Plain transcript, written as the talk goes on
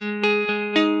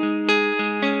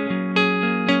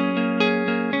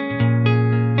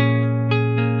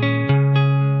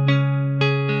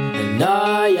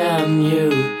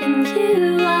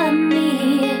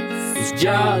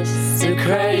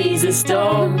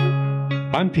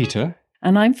I'm Peter.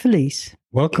 And I'm Felice.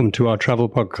 Welcome to our travel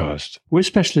podcast. We're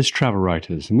specialist travel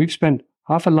writers, and we've spent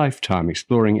half a lifetime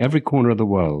exploring every corner of the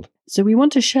world. So we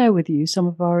want to share with you some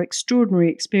of our extraordinary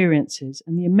experiences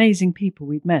and the amazing people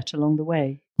we've met along the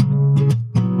way.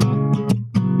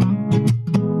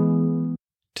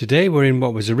 Today we're in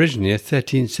what was originally a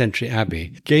 13th century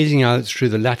abbey, gazing out through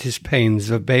the latticed panes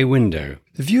of a bay window.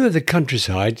 The view of the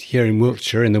countryside here in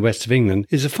Wiltshire in the west of England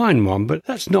is a fine one, but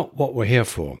that's not what we're here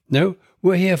for. No,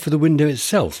 we're here for the window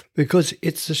itself, because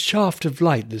it's the shaft of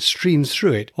light that streams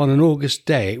through it on an August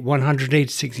day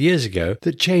 186 years ago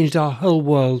that changed our whole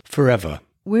world forever.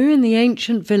 We're in the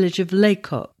ancient village of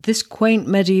Lacock. This quaint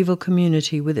medieval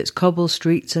community with its cobble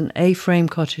streets and A-frame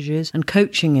cottages and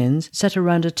coaching inns set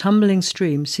around a tumbling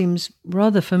stream seems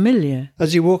rather familiar.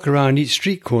 As you walk around each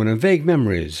street corner, vague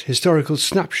memories, historical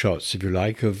snapshots, if you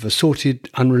like, of assorted,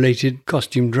 unrelated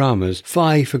costume dramas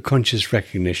vie for conscious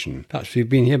recognition. Perhaps we've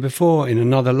been here before in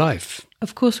another life.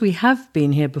 Of course, we have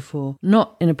been here before,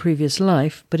 not in a previous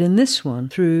life, but in this one,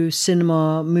 through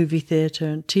cinema, movie theatre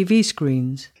and TV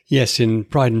screens. Yes, in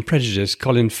Pride and Prejudice,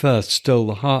 Colin Firth stole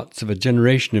the hearts of a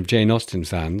generation of Jane Austen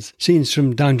fans. Scenes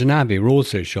from Downton Abbey were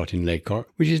also shot in Lacock,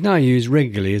 which is now used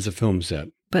regularly as a film set.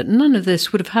 But none of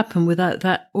this would have happened without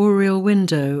that oriel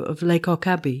window of Lacock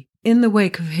Abbey. In the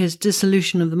wake of his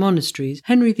dissolution of the monasteries,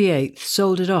 Henry VIII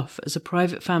sold it off as a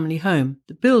private family home.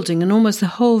 The building and almost the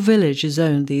whole village is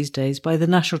owned these days by the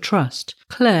National Trust.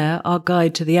 Claire, our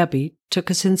guide to the abbey,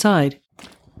 took us inside.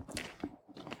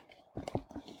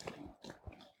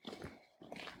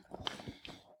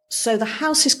 So the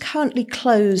house is currently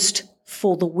closed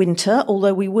for the winter,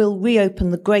 although we will reopen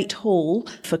the Great Hall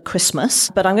for Christmas.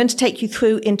 But I'm going to take you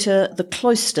through into the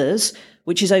cloisters,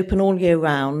 which is open all year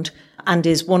round and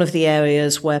is one of the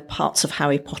areas where parts of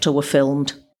Harry Potter were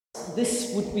filmed.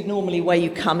 This would be normally where you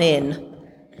come in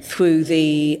through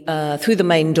the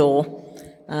main door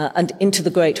and into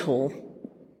the Great Hall.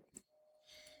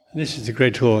 This is the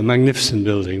Great Hall, a magnificent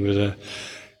building with an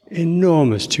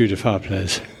enormous Tudor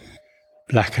fireplace,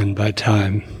 blackened by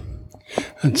time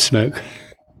and smoke.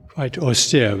 Quite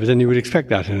austere, but then you would expect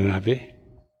that in an abbey.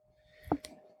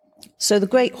 So the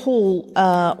Great Hall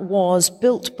was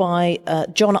built by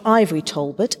John Ivory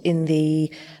Talbot in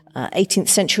the 18th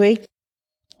century.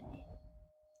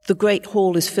 The Great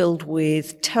Hall is filled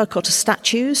with terracotta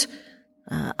statues,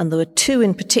 and there are two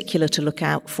in particular to look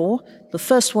out for. The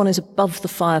first one is above the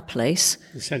fireplace.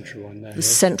 The central one there. The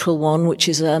central one, which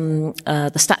is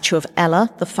the statue of Ella,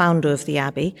 the founder of the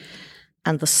abbey.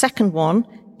 And the second one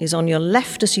is on your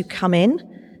left as you come in,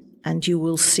 and you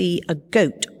will see a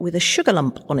goat with a sugar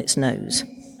lump on its nose.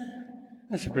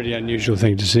 That's a pretty unusual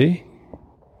thing to see.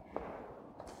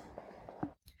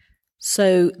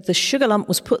 So the sugar lump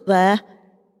was put there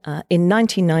in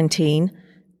 1919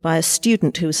 by a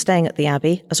student who was staying at the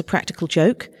abbey as a practical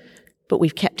joke, but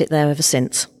we've kept it there ever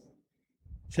since.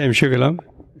 Same sugar lump?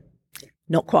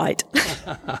 Not quite.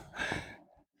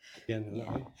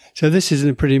 So this is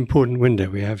a pretty important window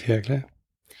we have here, Claire.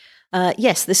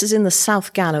 Yes, this is in the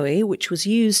South Gallery, which was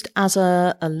used as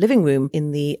a living room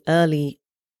in the early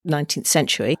 19th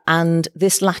century. And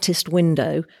this latticed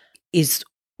window is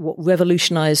what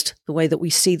revolutionised the way that we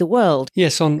see the world.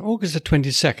 Yes, on August the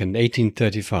 22nd,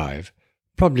 1835,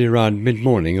 probably around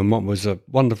mid-morning on what was a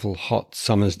wonderful hot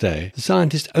summer's day, the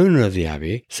scientist owner of the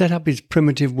abbey set up his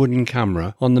primitive wooden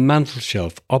camera on the mantel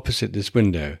shelf opposite this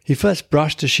window. He first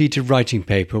brushed a sheet of writing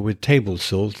paper with table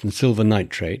salt and silver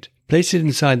nitrate, placed it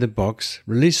inside the box,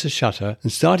 released the shutter,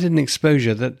 and started an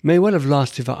exposure that may well have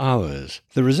lasted for hours.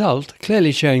 The result,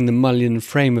 clearly showing the mullion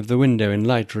frame of the window in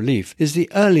light relief, is the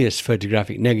earliest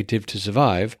photographic negative to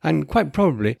survive, and quite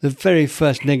probably the very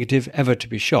first negative ever to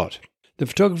be shot. The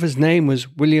photographer's name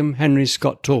was William Henry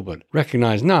Scott Talbot,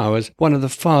 recognised now as one of the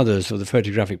fathers of the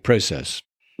photographic process.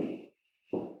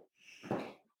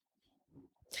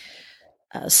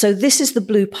 So this is the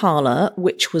Blue Parlour,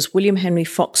 which was William Henry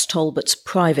Fox Talbot's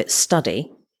private study.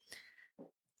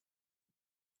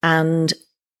 And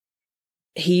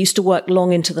he used to work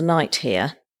long into the night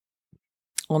here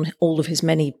on all of his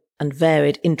many and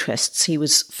varied interests. He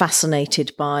was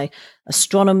fascinated by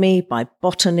astronomy, by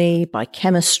botany, by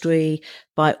chemistry,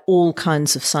 by all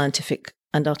kinds of scientific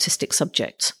and artistic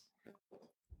subjects.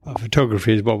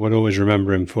 Photography is what we'll always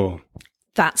remember him for.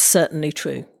 That's certainly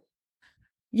true.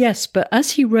 Yes, but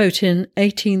as he wrote in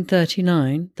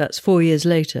 1839, that's 4 years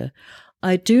later,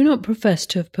 I do not profess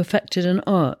to have perfected an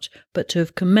art, but to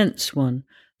have commenced one,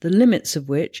 the limits of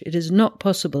which it is not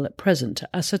possible at present to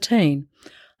ascertain.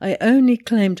 I only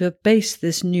claim to have based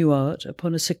this new art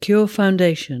upon a secure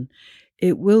foundation.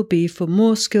 It will be for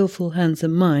more skilful hands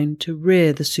than mine to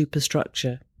rear the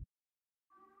superstructure.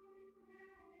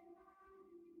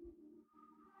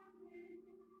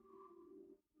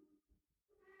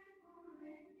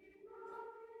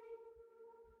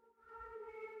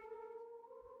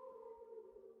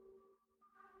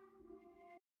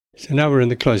 So now we're in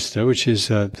the cloister, which is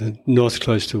the North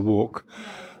Cloister Walk,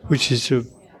 which is a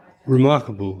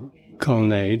remarkable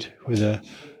colonnade with a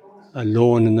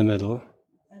lawn in the middle.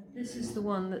 And this is the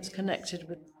one that's connected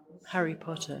with Harry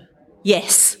Potter.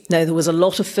 Yes. No, there was a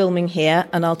lot of filming here,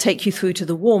 and I'll take you through to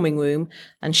the warming room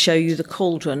and show you the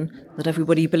cauldron that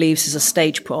everybody believes is a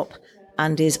stage prop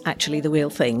and is actually the real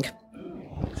thing.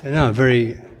 So now,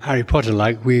 very Harry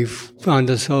Potter-like, we've found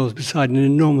ourselves beside an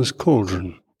enormous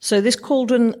cauldron. So this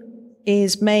cauldron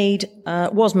was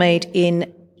made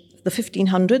in the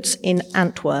 1500s in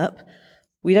Antwerp.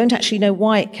 We don't actually know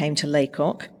why it came to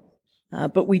Lacock,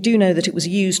 but we do know that it was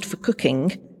used for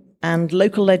cooking, and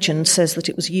local legend says that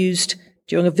it was used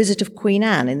during a visit of Queen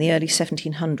Anne in the early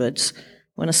 1700s,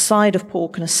 when a side of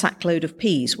pork and a sackload of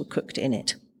peas were cooked in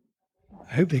it.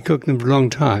 I hope they cooked them for a long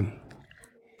time.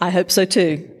 I hope so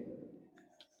too.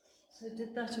 So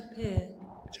did that appear?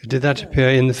 So did that appear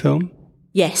in the film?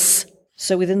 Yes.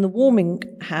 So within the warming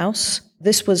house,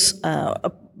 this was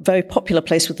a very popular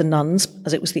place with the nuns,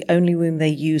 as it was the only room they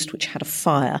used which had a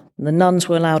fire. And the nuns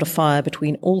were allowed a fire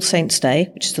between All Saints' Day,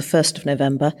 which is the 1st of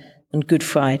November, and Good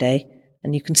Friday.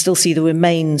 And you can still see the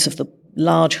remains of the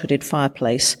large hooded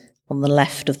fireplace on the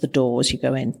left of the door as you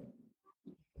go in.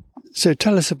 So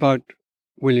tell us about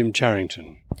William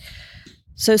Charrington.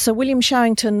 So Sir William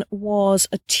Charrington was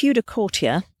a Tudor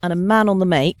courtier and a man on the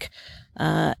make.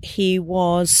 He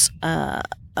was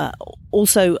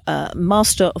also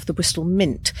master of the Bristol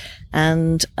Mint,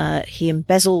 and he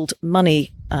embezzled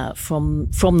money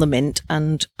from the Mint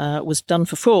and was done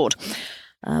for fraud.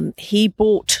 He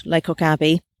bought Lacock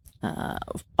Abbey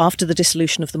after the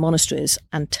dissolution of the monasteries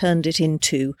and turned it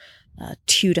into a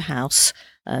Tudor house,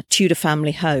 a Tudor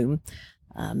family home.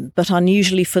 But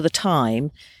unusually for the time,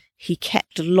 he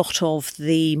kept a lot of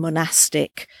the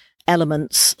monastic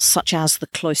elements, such as the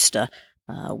cloister,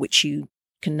 which you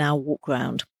can now walk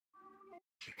round.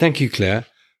 Thank you, Claire.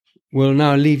 We'll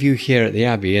now leave you here at the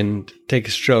Abbey and take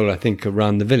a stroll, I think,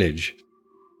 around the village.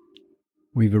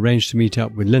 We've arranged to meet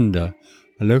up with Linda,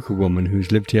 a local woman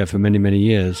who's lived here for many, many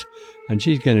years, and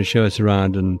she's going to show us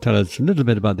around and tell us a little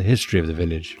bit about the history of the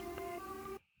village.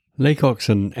 Lacock's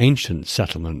an ancient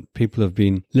settlement. People have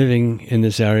been living in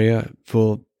this area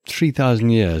for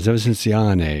 3,000 years, ever since the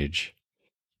Iron Age.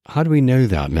 How do we know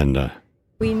that, Linda?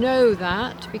 We know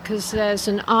that because there's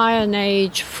an Iron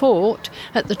Age fort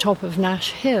at the top of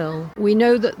Nash Hill. We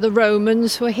know that the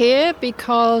Romans were here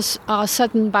because our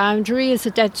southern boundary is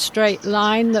a dead straight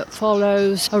line that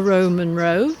follows a Roman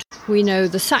road. We know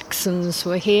the Saxons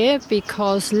were here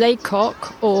because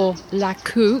Lacock, or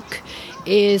Lacock,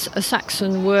 is a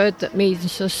Saxon word that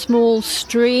means a small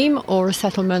stream or a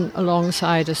settlement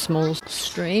alongside a small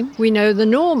stream. We know the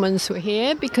Normans were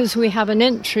here because we have an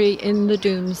entry in the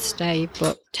Domesday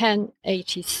Book,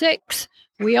 1086.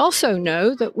 We also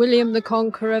know that William the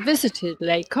Conqueror visited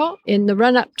Lacock in the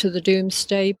run-up to the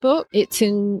Domesday Book. It's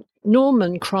in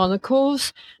Norman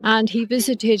Chronicles, and he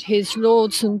visited his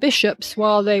lords and bishops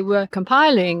while they were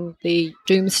compiling the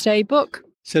Domesday Book.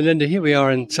 So, Linda, here we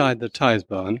are inside the tithe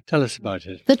barn. Tell us about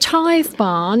it. The tithe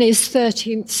barn is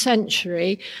 13th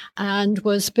century and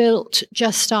was built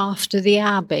just after the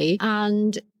Abbey.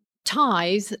 And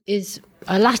tithe is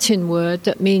a Latin word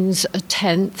that means a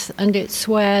tenth, and it's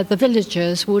where the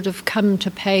villagers would have come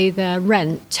to pay their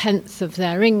rent, tenth of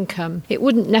their income. It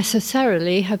wouldn't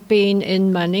necessarily have been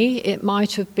in money. It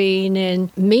might have been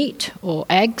in meat or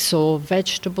eggs or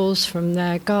vegetables from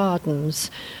their gardens.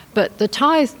 But the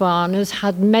tithe barn has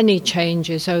had many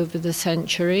changes over the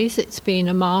centuries. It's been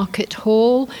a market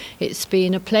hall. It's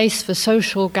been a place for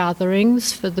social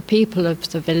gatherings for the people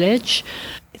of the village.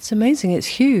 It's amazing. It's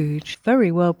huge,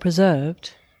 very well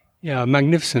preserved. Yeah, a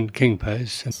magnificent king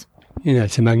post. You know,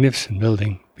 it's a magnificent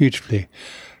building, beautifully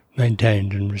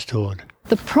maintained and restored.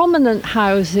 The prominent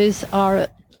houses are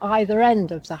at either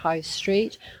end of the high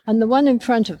street, and the one in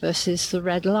front of us is the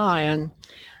Red Lion.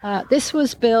 This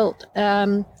was built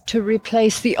to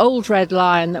replace the old Red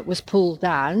Lion that was pulled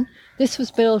down. This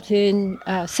was built in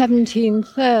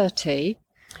 1730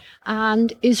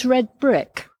 and is red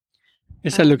brick.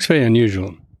 Yes, that looks very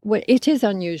unusual. Well, it is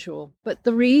unusual, but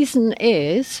the reason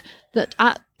is that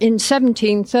in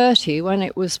 1730, when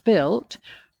it was built,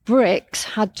 bricks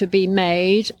had to be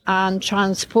made and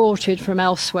transported from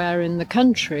elsewhere in the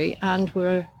country and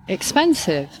were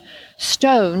expensive.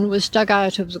 Stone was dug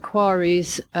out of the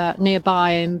quarries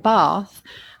nearby in Bath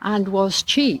and was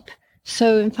cheap.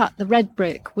 So, in fact, the red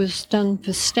brick was done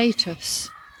for status.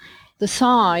 The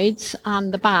sides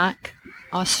and the back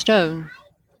are stone.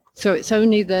 So it's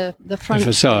only the front. The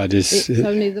facade is... It's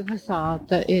only the facade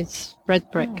that is red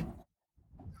brick.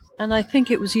 And I think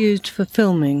it was used for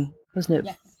filming, wasn't it?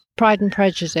 Yes. Pride and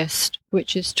Prejudice,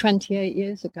 which is 28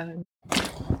 years ago.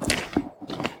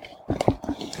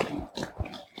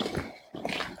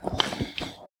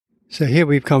 So here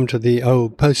we've come to the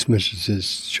old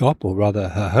postmistress's shop, or rather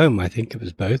her home, I think it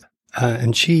was both.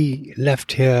 And she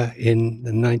left here in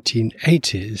the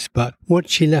 1980s, but what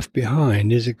she left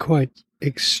behind is a quite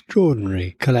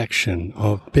extraordinary collection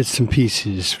of bits and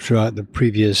pieces throughout the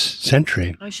previous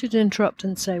century. I should interrupt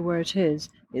and say where it is.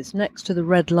 It's next to the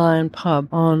Red Lion pub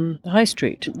on the High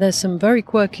Street. There's some very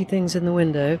quirky things in the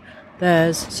window.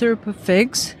 There's syrup of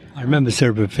figs. I remember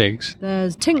syrup of figs.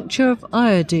 There's tincture of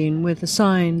iodine with a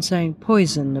sign saying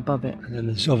poison above it. And then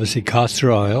there's obviously castor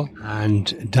oil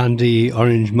and Dundee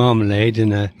orange marmalade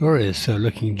in a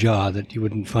glorious-looking jar that you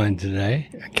wouldn't find today.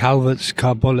 Calvert's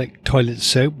carbolic toilet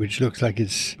soap, which looks like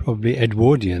it's probably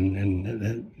Edwardian,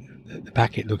 and the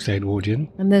packet looks Edwardian.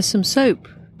 And there's some soap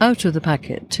out of the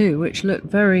packet too, which look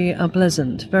very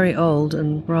unpleasant, very old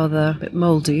and rather a bit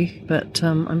mouldy, but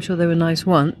I'm sure they were nice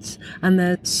once. And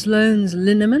there's Sloane's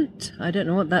liniment. I don't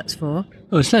know what that's for.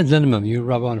 Oh, Sloane's liniment you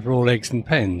rub on for all aches and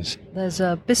pains. There's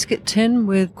a biscuit tin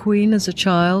with Queen as a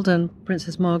child and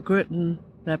Princess Margaret and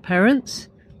their parents.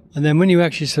 And then when you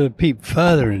actually sort of peep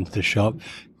further into the shop,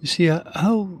 you see a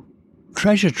whole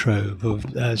treasure trove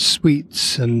of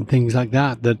sweets and things like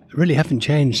that really haven't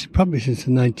changed probably since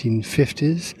the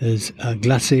 1950s. There's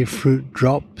glacé fruit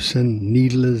drops and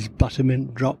Needler's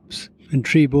buttermint drops and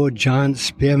Treeboard giant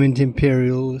spearmint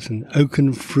imperials and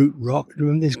oaken fruit rock.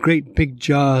 Remember these great big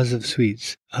jars of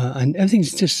sweets, and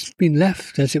everything's just been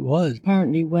left as it was.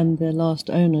 Apparently when the last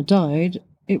owner died,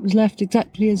 it was left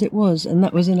exactly as it was, and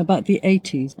that was in about the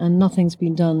 80s, and nothing's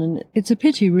been done. And it's a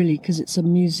pity, really, because it's a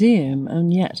museum,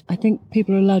 and yet I think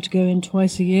people are allowed to go in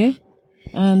twice a year.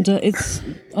 And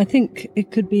I think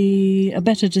it could be a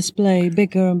better display,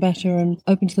 bigger and better, and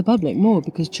open to the public more,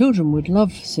 because children would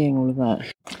love seeing all of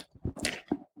that.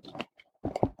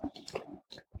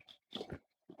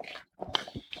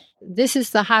 This is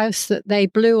the house that they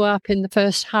blew up in the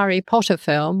first Harry Potter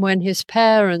film when his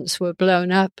parents were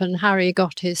blown up and Harry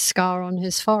got his scar on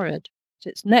his forehead.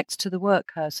 It's next to the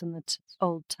workhouse and the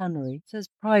old tannery. It says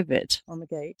private on the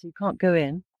gate, so you can't go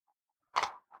in.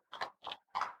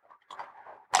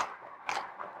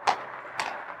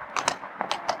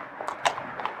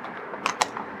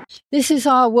 This is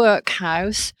our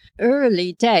workhouse,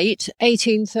 early date,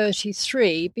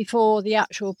 1833, before the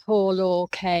actual poor law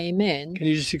came in. Can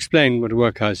you just explain what a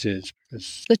workhouse is?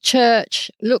 The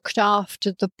church looked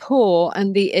after the poor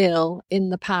and the ill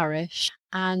in the parish,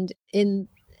 and in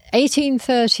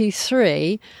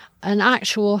 1833, an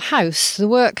actual house, the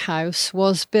workhouse,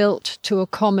 was built to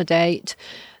accommodate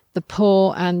the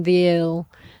poor and the ill.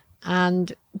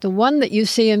 And the one that you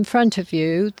see in front of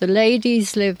you, the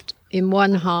ladies lived in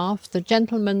one half, the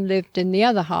gentleman lived in the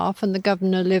other half, and the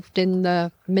governor lived in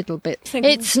the middle bit.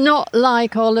 It's not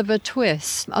like Oliver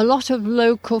Twist. A lot of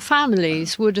local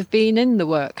families would have been in the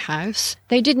workhouse.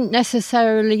 They didn't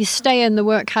necessarily stay in the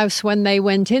workhouse when they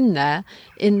went in there.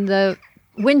 In the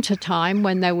winter time,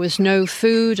 when there was no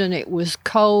food and it was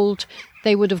cold,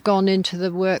 they would have gone into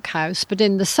the workhouse. But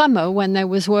in the summer, when there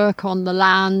was work on the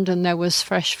land and there was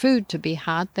fresh food to be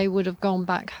had, they would have gone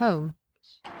back home.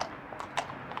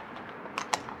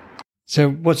 So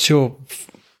what's your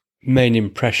main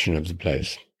impression of the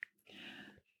place?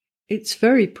 It's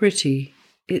very pretty.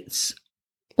 It's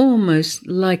almost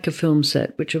like a film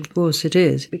set, which of course it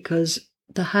is, because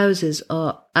the houses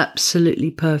are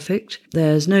absolutely perfect.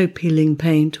 There's no peeling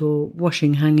paint or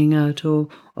washing hanging out, or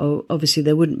obviously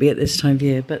there wouldn't be at this time of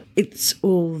year, but it's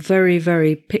all very,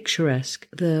 very picturesque.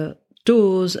 The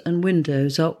doors and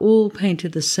windows are all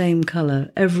painted the same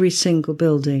colour, every single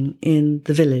building in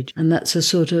the village, and that's a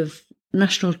sort of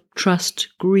National Trust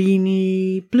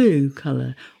greeny blue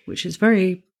colour, which is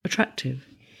very attractive.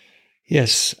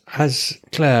 Yes, as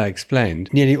Claire explained,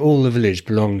 nearly all the village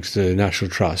belongs to the National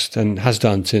Trust and has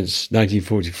done since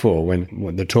 1944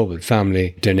 when the Talbot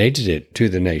family donated it to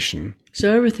the nation.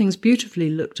 So everything's beautifully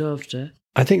looked after.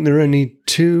 I think there are only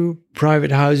 2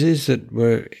 private houses that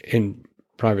were in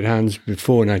private hands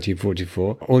before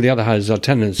 1944. All the other houses are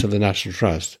tenants of the National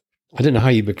Trust. I don't know how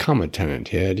you become a tenant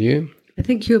here, do you? I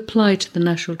think you apply to the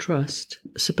National Trust.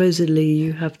 Supposedly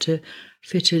you have to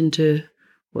fit into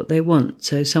what they want.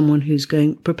 So someone who's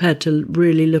prepared to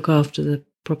really look after the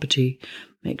property,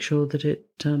 make sure that it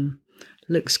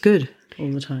looks good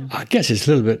all the time. I guess it's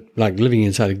a little bit like living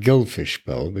inside a goldfish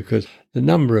bowl, because the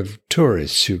number of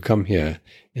tourists who come here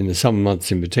in the summer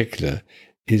months in particular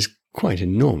is quite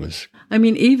enormous. I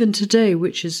mean, even today,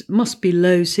 must be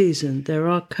low season, there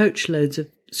are coach loads of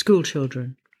school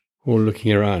children. All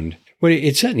looking around. Well,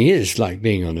 it certainly is like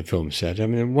being on a film set. I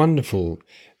mean, wonderful,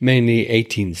 mainly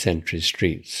 18th century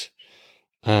streets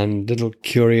and little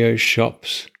curio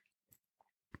shops.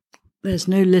 There's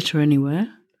no litter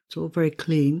anywhere. It's all very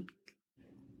clean.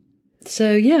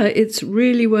 So, yeah, it's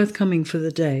really worth coming for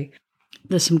the day.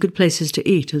 There's some good places to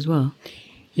eat as well.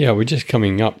 Yeah, we're just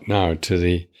coming up now to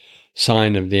the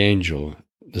Sign of the Angel.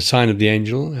 The Sign of the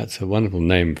Angel, that's a wonderful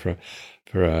name for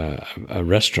a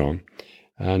restaurant.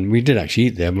 And we did actually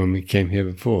eat there when we came here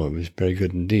before. It was very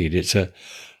good indeed. It's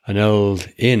an old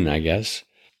inn, I guess.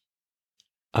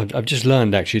 I've just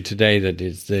learned actually today that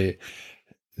it's the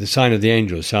Sign of the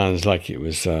Angel sounds like it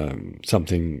was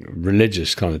something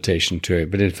religious connotation to it,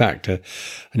 but in fact, an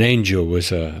angel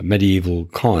was a medieval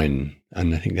coin,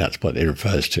 and I think that's what it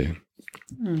refers to.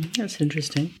 That's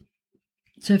interesting.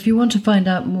 So if you want to find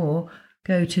out more,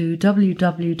 go to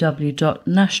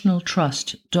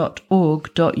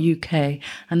www.nationaltrust.org.uk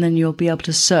and then you'll be able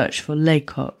to search for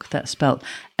Lacock. That's spelled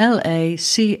Lacock.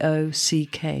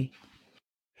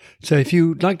 So if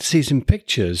you'd like to see some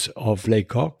pictures of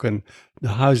Lacock and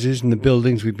the houses and the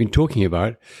buildings we've been talking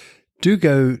about, do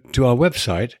go to our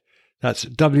website. That's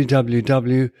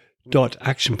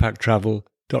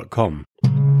www.actionpacktravel.com.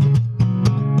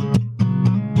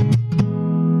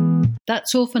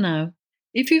 That's all for now.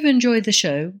 If you've enjoyed the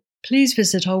show, please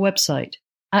visit our website,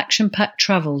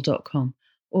 actionpacktravel.com,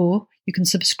 or you can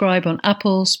subscribe on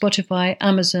Apple, Spotify,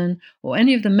 Amazon, or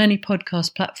any of the many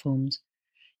podcast platforms.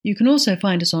 You can also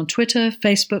find us on Twitter,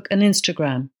 Facebook, and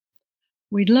Instagram.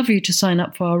 We'd love you to sign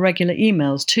up for our regular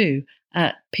emails too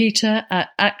at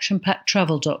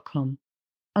peter@actionpacktravel.com.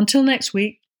 Until next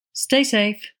week, stay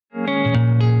safe.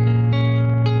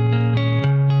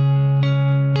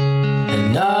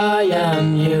 And I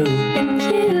am you.